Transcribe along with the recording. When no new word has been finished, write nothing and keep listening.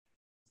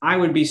I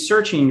would be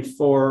searching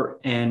for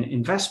an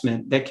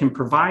investment that can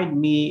provide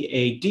me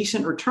a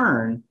decent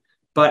return,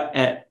 but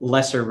at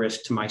lesser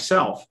risk to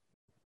myself.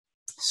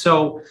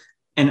 So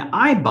an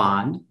I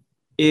bond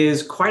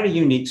is quite a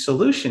unique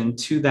solution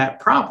to that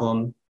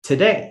problem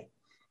today.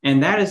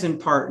 And that is in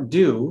part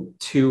due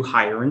to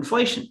higher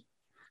inflation.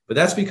 But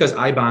that's because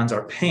I bonds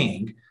are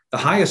paying the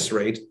highest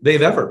rate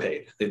they've ever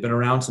paid. They've been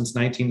around since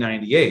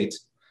 1998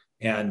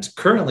 and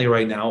currently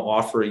right now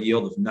offer a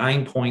yield of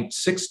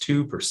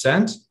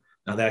 9.62%.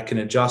 Now that can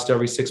adjust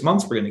every 6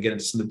 months. We're going to get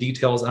into some of the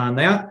details on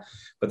that.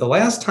 But the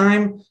last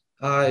time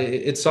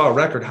it saw a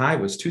record high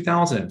was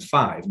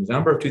 2005,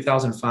 November of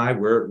 2005,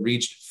 where it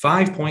reached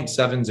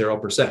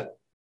 5.70%.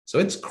 So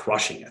it's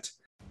crushing it.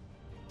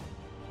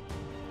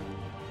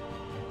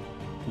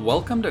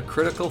 Welcome to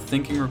Critical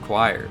Thinking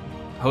Required,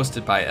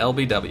 hosted by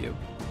LBW.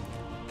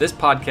 This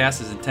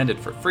podcast is intended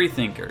for free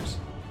thinkers,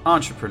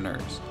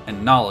 entrepreneurs,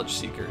 and knowledge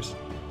seekers.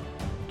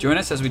 Join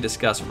us as we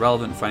discuss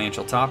relevant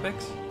financial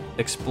topics,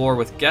 explore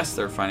with guests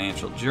their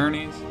financial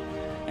journeys,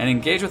 and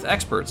engage with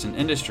experts in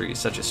industries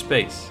such as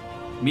space,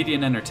 media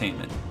and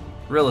entertainment,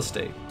 real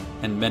estate,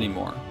 and many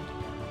more.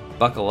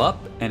 Buckle up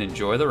and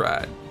enjoy the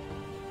ride.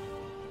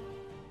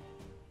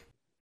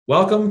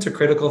 Welcome to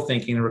Critical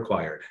Thinking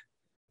Required.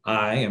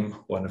 I am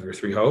one of your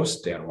three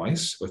hosts, Dan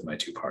Weiss, with my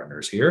two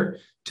partners here,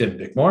 Tim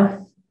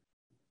Bickmore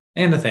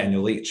and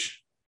Nathaniel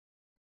Leach.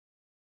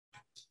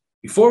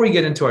 Before we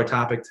get into our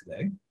topic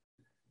today,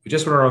 we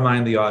just want to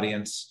remind the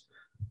audience,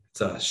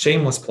 it's a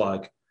shameless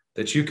plug,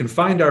 that you can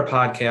find our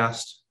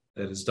podcast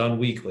that is done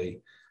weekly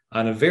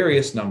on a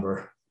various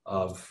number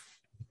of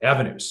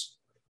avenues,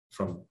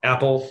 from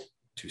Apple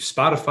to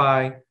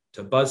Spotify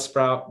to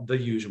Buzzsprout, the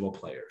usual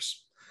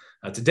players.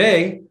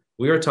 Today,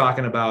 we are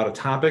talking about a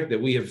topic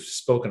that we have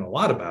spoken a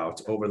lot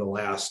about over the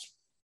last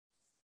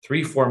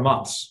 3-4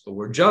 months, but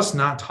we're just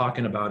not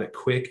talking about it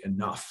quick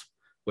enough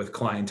with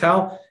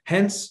clientele,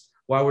 hence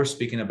why we're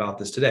speaking about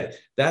this today.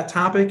 That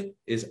topic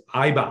is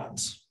I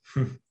bonds.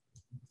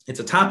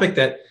 It's a topic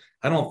that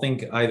I don't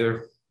think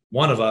either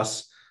one of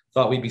us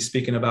thought we'd be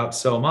speaking about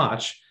so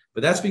much,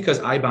 but that's because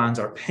I bonds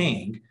are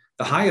paying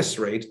the highest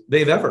rate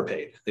they've ever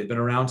paid. They've been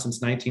around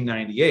since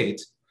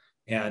 1998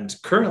 and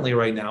currently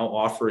right now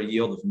offer a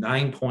yield of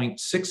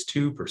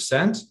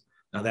 9.62%.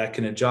 Now that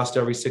can adjust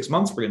every 6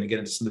 months. We're going to get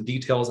into some of the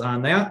details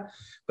on that.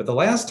 But the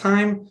last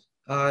time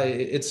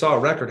it saw a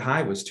record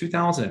high was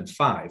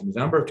 2005,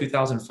 November of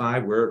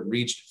 2005, where it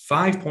reached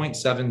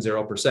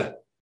 5.70%.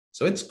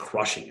 So it's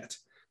crushing it.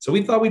 So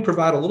we thought we'd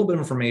provide a little bit of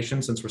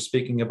information, since we're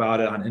speaking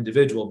about it on an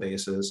individual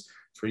basis,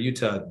 for you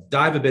to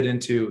dive a bit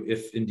into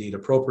if indeed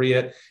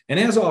appropriate. And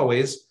as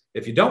always,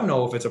 if you don't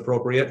know if it's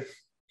appropriate,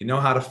 you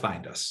know how to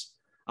find us.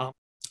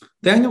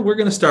 Daniel, we're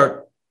going to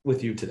start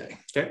with you today.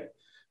 Okay.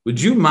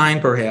 Would you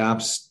mind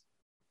perhaps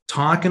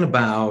talking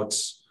about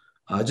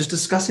just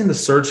discussing the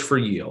search for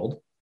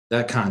yield,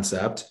 that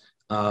concept,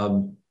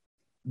 and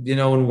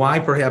why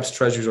perhaps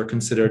treasuries are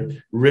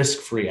considered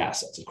risk-free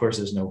assets? Of course,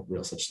 there's no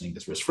real such thing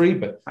as risk-free,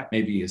 but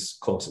maybe as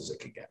close as it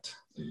can get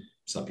in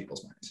some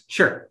people's minds.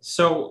 Sure.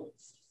 So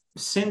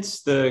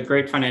since the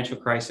great financial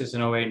crisis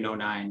in 08 and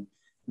 09,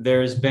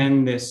 there's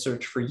been this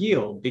search for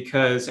yield,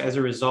 because as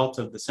a result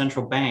of the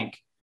central bank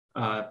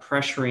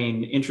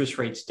pressuring interest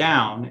rates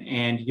down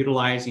and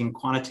utilizing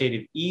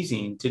quantitative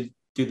easing to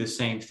do the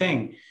same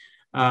thing,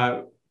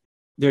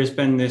 there's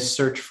been this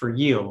search for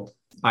yield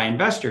by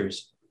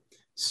investors.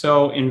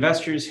 So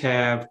investors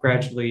have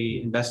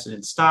gradually invested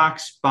in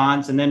stocks,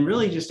 bonds, and then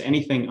really just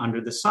anything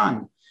under the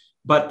sun.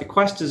 But the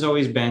quest has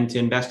always been to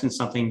invest in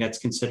something that's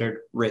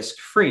considered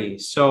risk-free.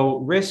 So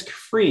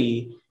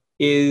risk-free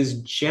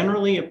is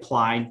generally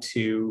applied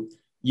to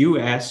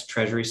U.S.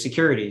 Treasury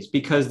securities,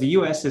 because the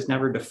U.S. has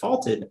never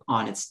defaulted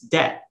on its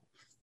debt.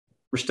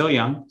 We're still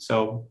young.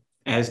 So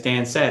as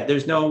Dan said,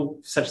 there's no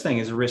such thing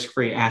as a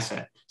risk-free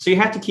asset. So you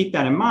have to keep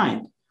that in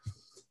mind.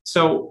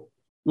 So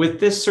with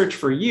this search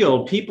for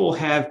yield, people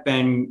have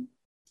been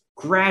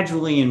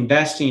gradually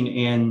investing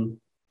in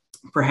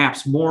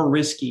perhaps more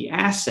risky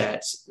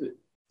assets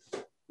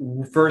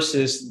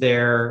versus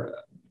their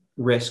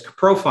risk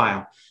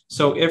profile.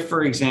 So if,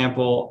 for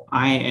example,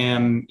 I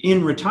am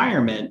in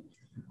retirement,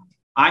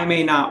 I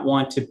may not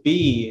want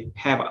to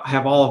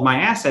have all of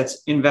my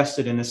assets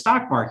invested in the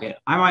stock market.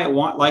 I might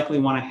likely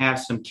want to have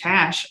some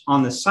cash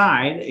on the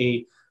side,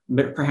 a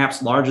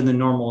perhaps larger than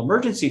normal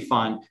emergency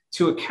fund,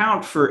 to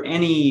account for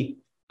any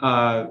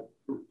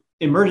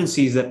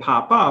emergencies that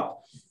pop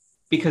up,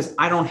 because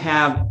I don't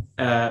have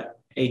a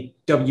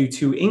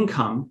W-2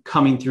 income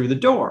coming through the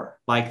door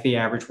like the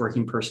average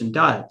working person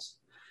does.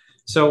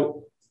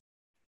 So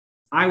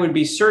I would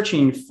be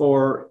searching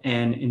for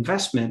an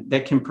investment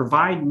that can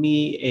provide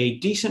me a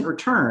decent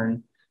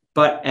return,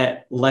 but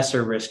at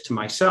lesser risk to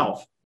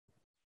myself.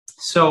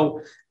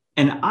 So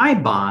an I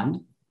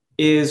bond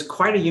is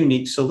quite a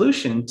unique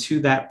solution to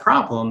that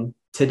problem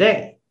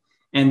today.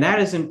 And that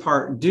is in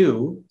part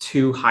due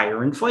to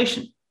higher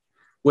inflation,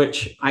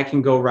 which I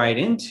can go right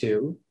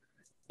into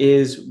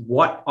is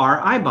what are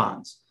I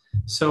bonds?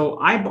 So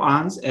I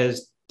bonds,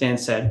 as Dan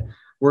said,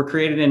 were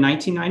created in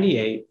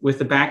 1998 with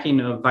the backing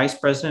of Vice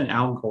President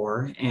Al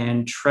Gore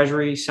and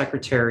Treasury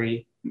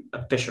Secretary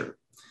Fisher.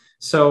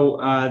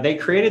 So they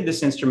created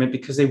this instrument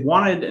because they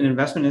wanted an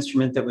investment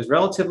instrument that was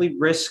relatively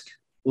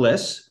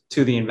riskless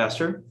to the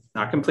investor,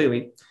 not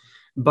completely,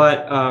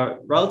 but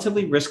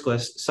relatively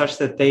riskless, such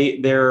that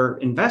their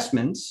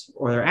investments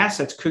or their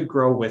assets could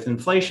grow with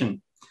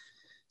inflation.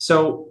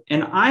 So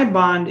an I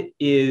bond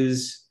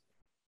is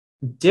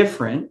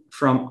different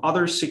from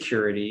other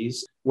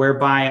securities,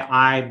 whereby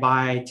I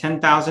buy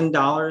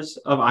 $10,000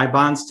 of I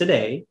bonds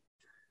today.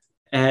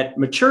 At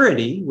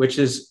maturity, which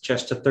is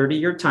just a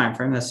 30-year time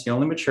frame, that's the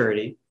only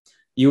maturity,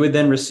 you would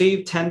then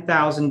receive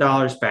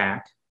 $10,000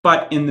 back.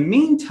 But in the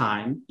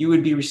meantime, you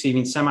would be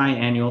receiving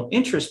semi-annual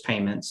interest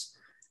payments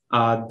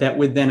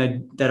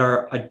that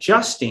are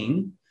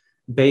adjusting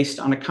based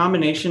on a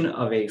combination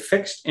of a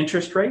fixed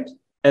interest rate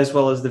as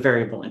well as the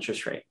variable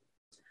interest rate.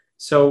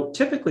 So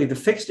typically, the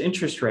fixed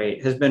interest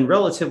rate has been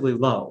relatively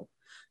low.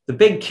 The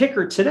big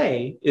kicker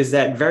today is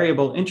that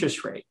variable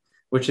interest rate,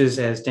 which is,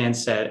 as Dan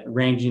said,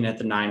 ranging at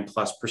the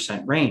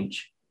 9+%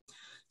 range.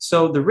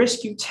 So the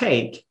risk you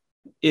take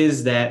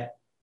is that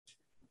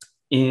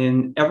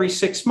in every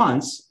 6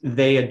 months,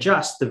 they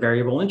adjust the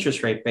variable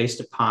interest rate based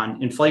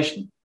upon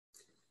inflation.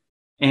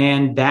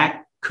 And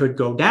that could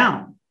go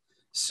down.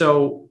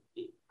 So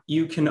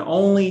you can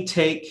only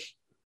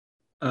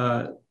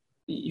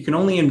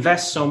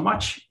invest so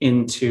much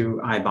into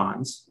I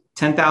bonds,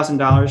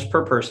 $10,000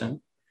 per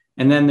person.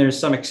 And then there's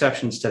some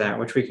exceptions to that,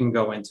 which we can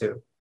go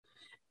into.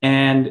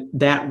 And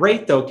that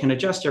rate, though, can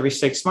adjust every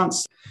 6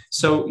 months.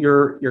 So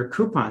your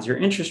coupons, your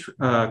interest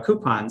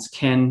coupons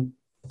can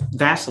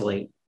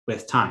vacillate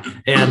with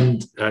time.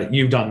 And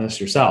you've done this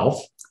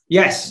yourself.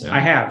 Yes, Yeah. I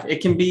have. It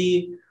can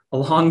be a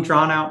long,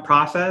 drawn-out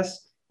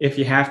process if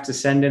you have to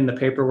send in the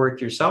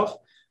paperwork yourself,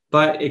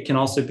 but it can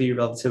also be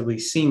relatively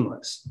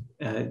seamless.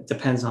 It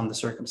depends on the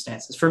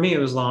circumstances. For me, it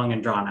was long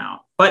and drawn out,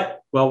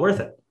 but well worth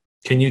it.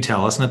 Can you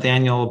tell us,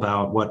 Nathaniel,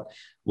 about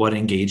what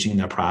engaging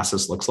the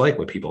process looks like,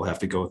 what people have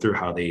to go through,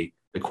 how they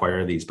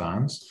acquire these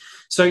bonds?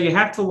 So you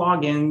have to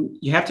log in,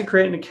 you have to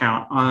create an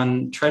account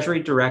on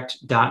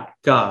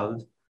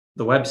treasurydirect.gov,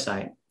 the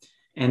website.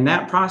 And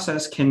that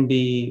process can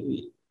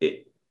be,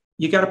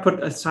 you got to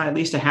put aside at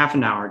least a half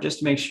an hour just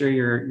to make sure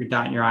you're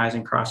dotting your I's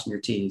and crossing your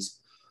T's.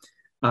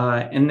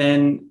 And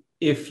then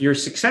if you're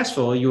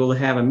successful, you will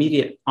have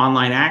immediate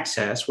online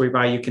access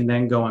whereby you can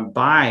then go and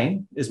buy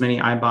as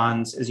many I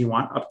bonds as you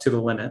want up to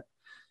the limit.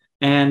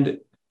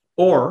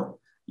 Or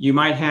you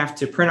might have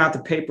to print out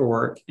the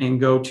paperwork and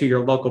go to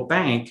your local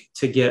bank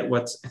to get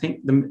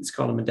it's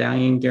called a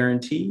medallion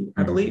guarantee,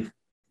 I believe.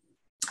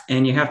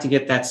 And you have to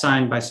get that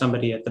signed by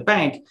somebody at the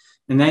bank.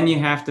 And then you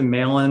have to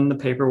mail in the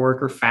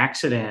paperwork or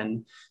fax it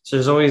in. So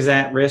there's always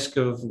that risk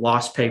of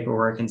lost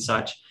paperwork and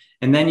such.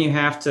 And then you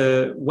have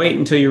to wait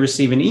until you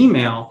receive an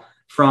email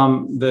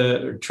from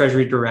the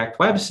Treasury Direct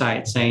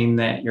website saying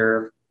that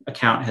your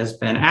account has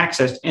been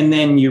accessed. And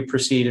then you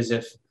proceed as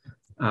if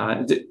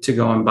to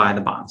go and buy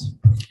the bonds.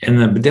 And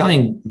the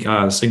medallion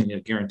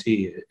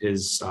guarantee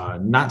is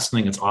not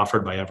something that's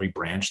offered by every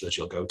branch that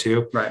you'll go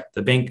to. Right.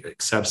 The bank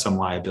accepts some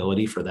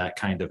liability for that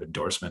kind of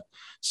endorsement.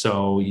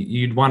 So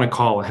you'd want to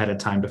call ahead of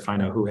time to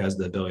find out who has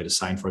the ability to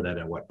sign for that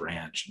at what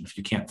branch. And if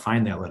you can't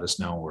find that, let us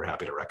know. We're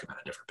happy to recommend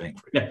a different bank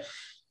for you. Yeah.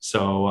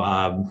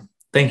 So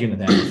thank you,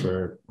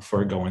 Nathaniel,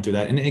 for going through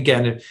that. And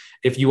again,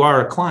 if you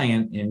are a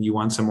client and you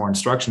want some more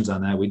instructions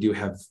on that,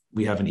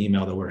 we have an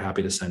email that we're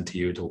happy to send to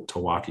you to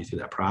walk you through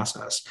that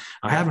process.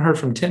 I haven't heard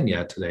from Tim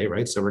yet today,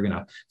 right? So we're going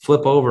to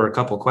flip over a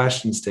couple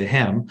questions to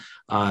him.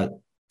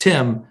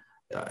 Tim,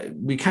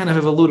 we kind of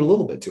have alluded a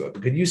little bit to it,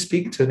 but could you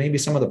speak to maybe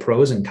some of the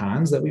pros and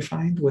cons that we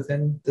find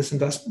within this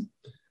investment?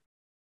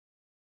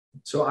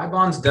 So I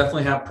bonds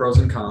definitely have pros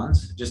and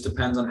cons. It just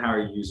depends on how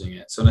you're using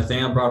it. So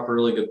Nathaniel brought up a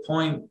really good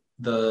point.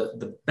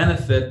 The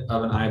benefit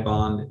of an I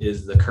bond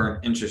is the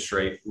current interest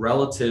rate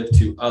relative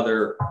to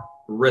other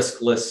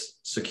riskless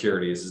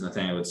securities, as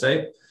Nathaniel would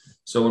say.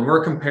 So when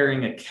we're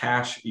comparing a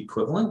cash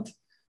equivalent,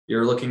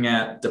 you're looking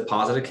at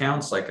deposit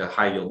accounts like a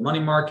high yield money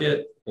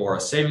market or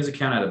a savings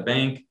account at a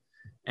bank.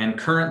 And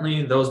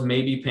currently those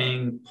may be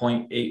paying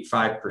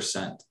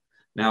 0.85%.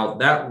 Now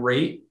that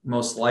rate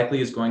most likely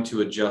is going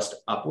to adjust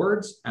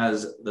upwards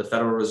as the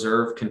Federal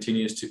Reserve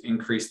continues to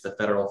increase the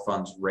federal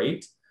funds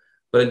rate,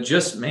 but it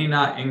just may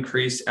not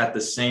increase at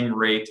the same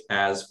rate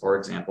as, for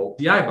example,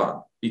 the I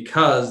bond,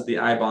 because the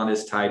I bond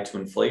is tied to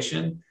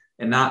inflation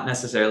and not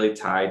necessarily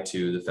tied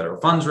to the federal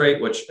funds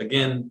rate, which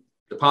again,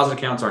 deposit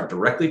accounts aren't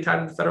directly tied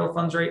to the federal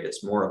funds rate.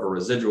 It's more of a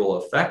residual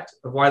effect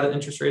of why the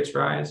interest rates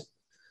rise.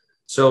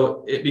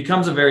 So it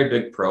becomes a very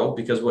big pro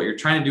because what you're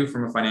trying to do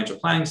from a financial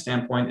planning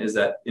standpoint is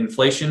that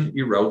inflation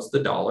erodes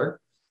the dollar.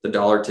 The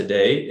dollar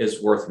today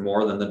is worth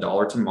more than the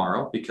dollar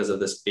tomorrow because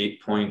of this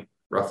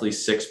roughly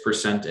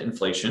 6%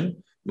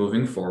 inflation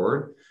moving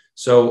forward.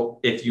 So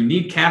if you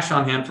need cash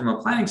on hand from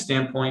a planning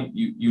standpoint,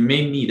 you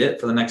may need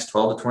it for the next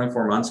 12 to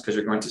 24 months because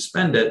you're going to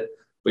spend it,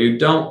 but you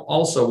don't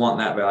also want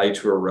that value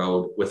to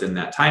erode within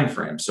that time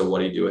frame. So what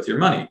do you do with your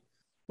money?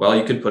 Well,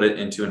 you could put it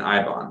into an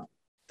I bond.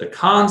 The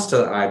cons to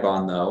the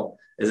iBond, though,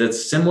 is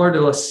it's similar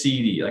to a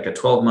CD, like a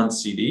 12-month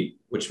CD,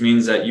 which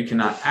means that you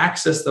cannot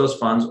access those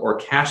funds or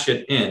cash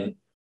it in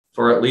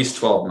for at least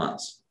 12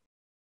 months.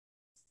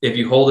 If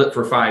you hold it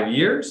for 5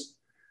 years,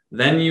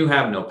 then you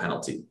have no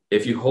penalty.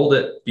 If you hold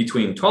it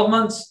between 12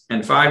 months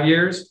and 5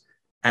 years,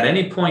 at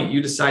any point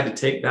you decide to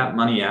take that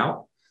money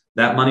out,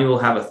 that money will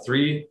have a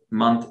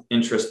 3-month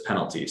interest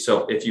penalty.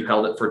 So if you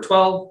held it for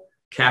 12,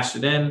 cashed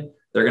it in,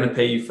 they're going to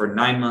pay you for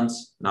 9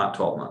 months, not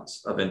 12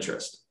 months of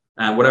interest.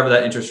 And whatever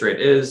that interest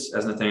rate is,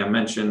 as Nathaniel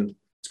mentioned,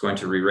 it's going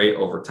to re-rate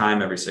over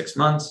time every 6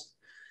 months.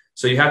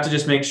 So you have to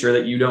just make sure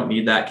that you don't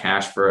need that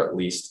cash for at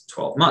least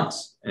 12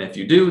 months. And if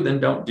you do, then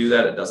don't do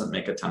that. It doesn't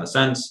make a ton of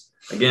sense.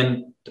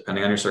 Again,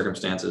 depending on your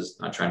circumstances,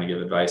 not trying to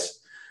give advice.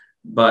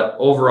 But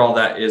overall,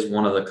 that is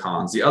one of the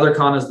cons. The other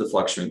con is the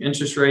fluctuating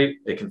interest rate.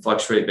 It can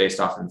fluctuate based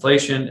off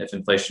inflation. If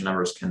inflation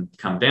numbers can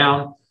come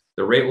down,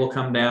 the rate will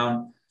come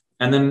down.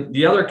 And then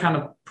the other kind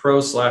of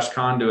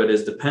pro/con to it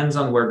is depends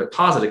on where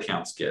deposit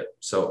accounts get.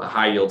 So a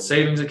high yield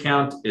savings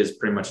account is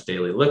pretty much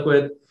daily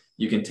liquid.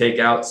 You can take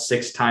out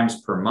 6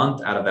 times per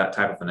month out of that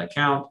type of an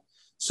account.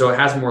 So it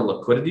has more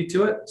liquidity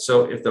to it.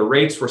 So if the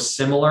rates were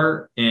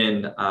similar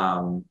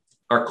or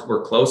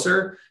were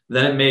closer,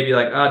 then it may be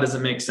like, does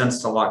it make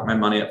sense to lock my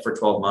money up for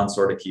 12 months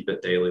or to keep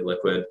it daily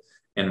liquid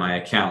in my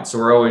account? So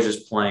we're always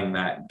just playing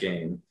that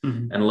game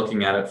and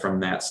looking at it from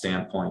that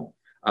standpoint.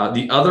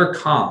 The other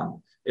con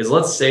is,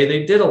 let's say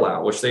they did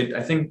allow, which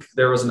I think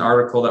there was an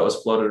article that was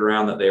floated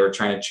around that they were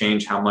trying to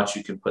change how much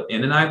you can put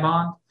in an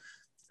iBond.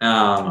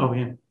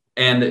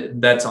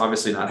 And that's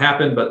obviously not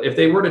happened. But if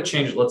they were to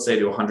change it, let's say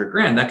to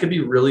 $100,000, that could be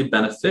really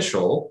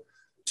beneficial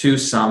to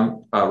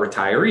some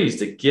retirees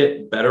to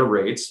get better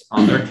rates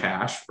on their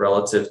cash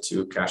relative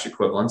to cash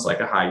equivalents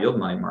like a high yield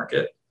money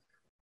market.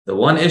 The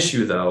one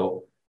issue,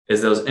 though,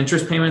 is those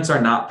interest payments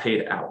are not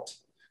paid out.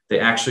 They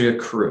actually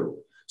accrue.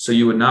 So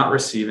you would not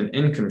receive an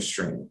income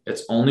stream.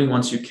 It's only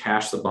once you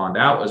cash the bond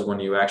out is when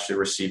you actually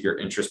receive your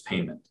interest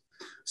payment.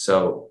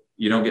 So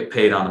you don't get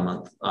paid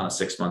on a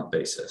 6-month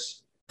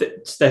basis.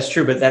 That's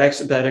true, but that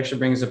actually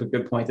brings up a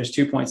good point. There's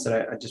 2 points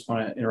that I just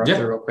want to interrupt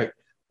there real quick.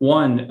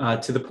 One,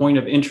 to the point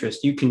of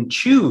interest, you can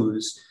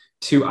choose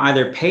to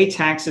either pay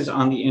taxes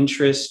on the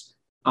interest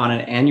on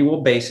an annual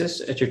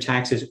basis at your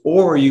taxes,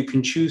 or you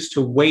can choose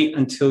to wait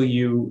until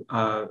you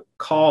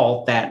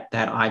call that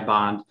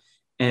iBond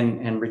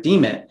and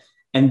redeem it,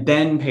 and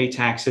then pay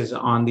taxes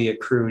on the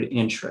accrued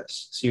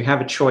interest. So you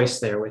have a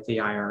choice there with the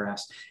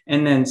IRS.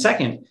 And then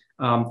second,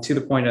 to the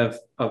point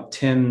of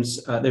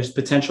Tim's, there's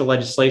potential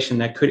legislation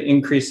that could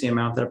increase the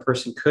amount that a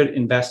person could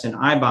invest in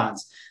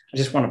iBonds. I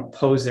just want to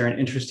pose there an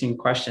interesting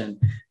question.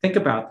 Think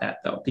about that,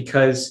 though,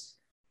 because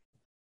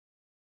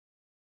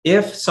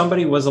if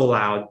somebody was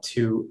allowed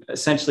to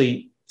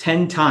essentially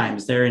 10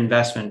 times their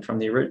investment from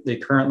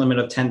the current limit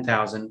of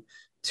 10,000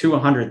 to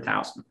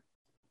 100,000,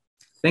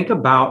 think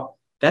about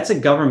that's a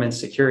government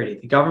security.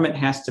 The government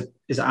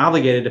is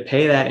obligated to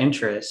pay that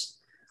interest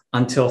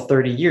until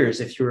 30 years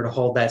if you were to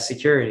hold that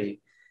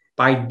security.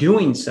 By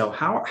doing so,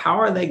 how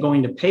are they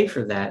going to pay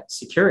for that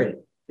security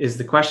is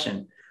the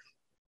question.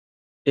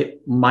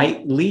 It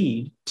might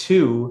lead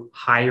to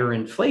higher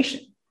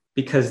inflation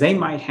because they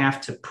might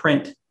have to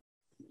print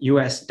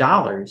US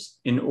dollars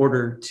in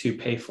order to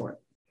pay for it.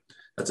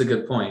 That's a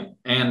good point.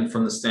 And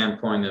from the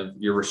standpoint of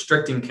you're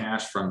restricting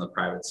cash from the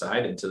private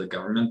side into the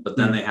government, but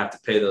then they have to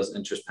pay those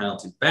interest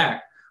penalties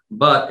back.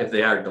 But if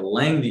they are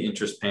delaying the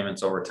interest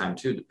payments over time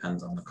too,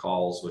 depends on the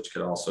calls, which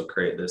could also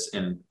create this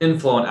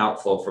inflow and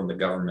outflow from the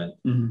government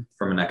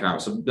from an economic.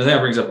 So that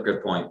brings up a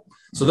good point.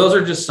 So those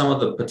are just some of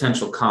the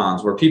potential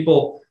cons where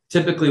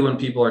typically when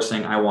people are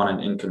saying, I want an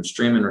income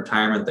stream in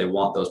retirement, they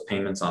want those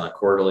payments on a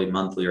quarterly,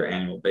 monthly, or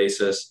annual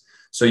basis.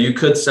 So you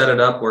could set it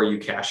up where you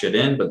cash it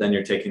in, but then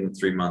you're taking the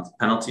 3-month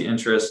penalty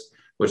interest,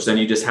 which then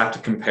you just have to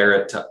compare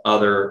it to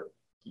other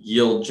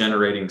yield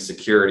generating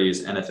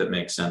securities and if it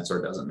makes sense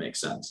or doesn't make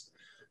sense.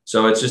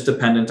 So it's just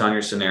dependent on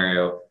your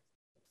scenario.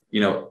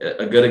 You know,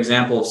 a good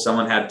example, if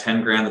someone had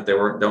 10 grand that they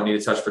don't need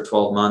to touch for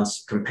 12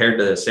 months compared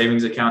to a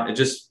savings account,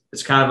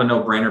 it's kind of a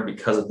no-brainer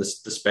because of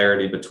this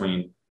disparity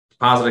between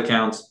deposit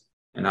accounts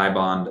and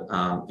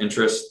iBond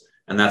interest.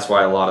 And that's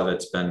why a lot of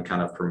it's been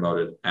kind of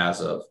promoted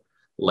as of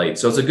late.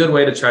 So it's a good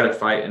way to try to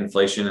fight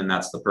inflation. And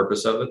that's the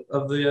purpose of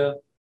the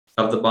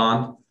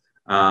bond.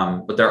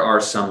 But there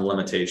are some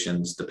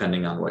limitations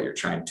depending on what you're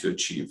trying to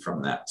achieve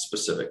from that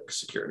specific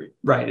security.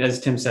 Right. As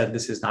Tim said,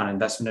 this is not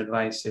investment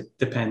advice. It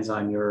depends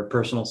on your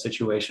personal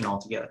situation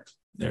altogether.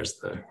 There's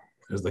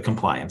the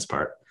compliance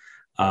part.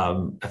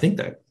 I think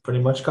that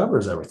pretty much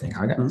covers everything.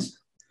 Huh, guys?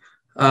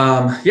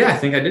 I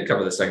think I did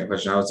cover the second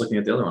question. I was looking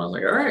at the other one. I was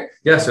like, all right.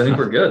 Yes, I think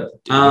we're good.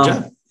 Good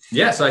job.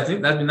 Yeah, so I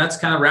think that's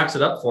kind of wraps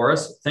it up for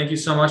us. Thank you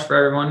so much for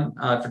everyone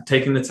for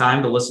taking the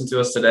time to listen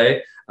to us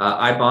today.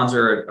 iBonds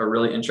are a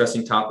really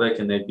interesting topic,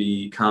 and they've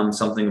become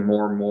something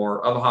more and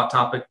more of a hot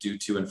topic due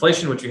to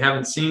inflation, which we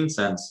haven't seen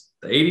since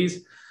the 80s.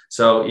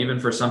 So even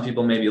for some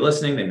people maybe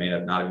listening, they may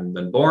have not even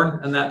been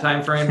born in that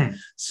time frame.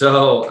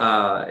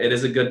 So it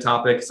is a good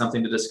topic,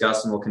 something to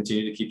discuss, and we'll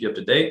continue to keep you up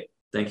to date.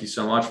 Thank you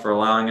so much for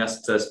allowing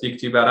us to speak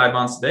to you about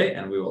I-bonds today,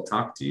 and we will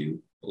talk to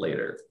you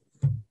later.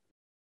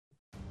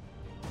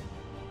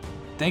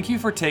 Thank you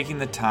for taking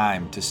the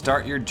time to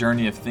start your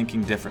journey of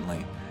thinking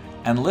differently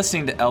and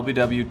listening to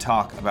LBW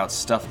talk about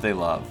stuff they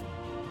love.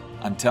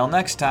 Until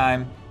next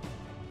time,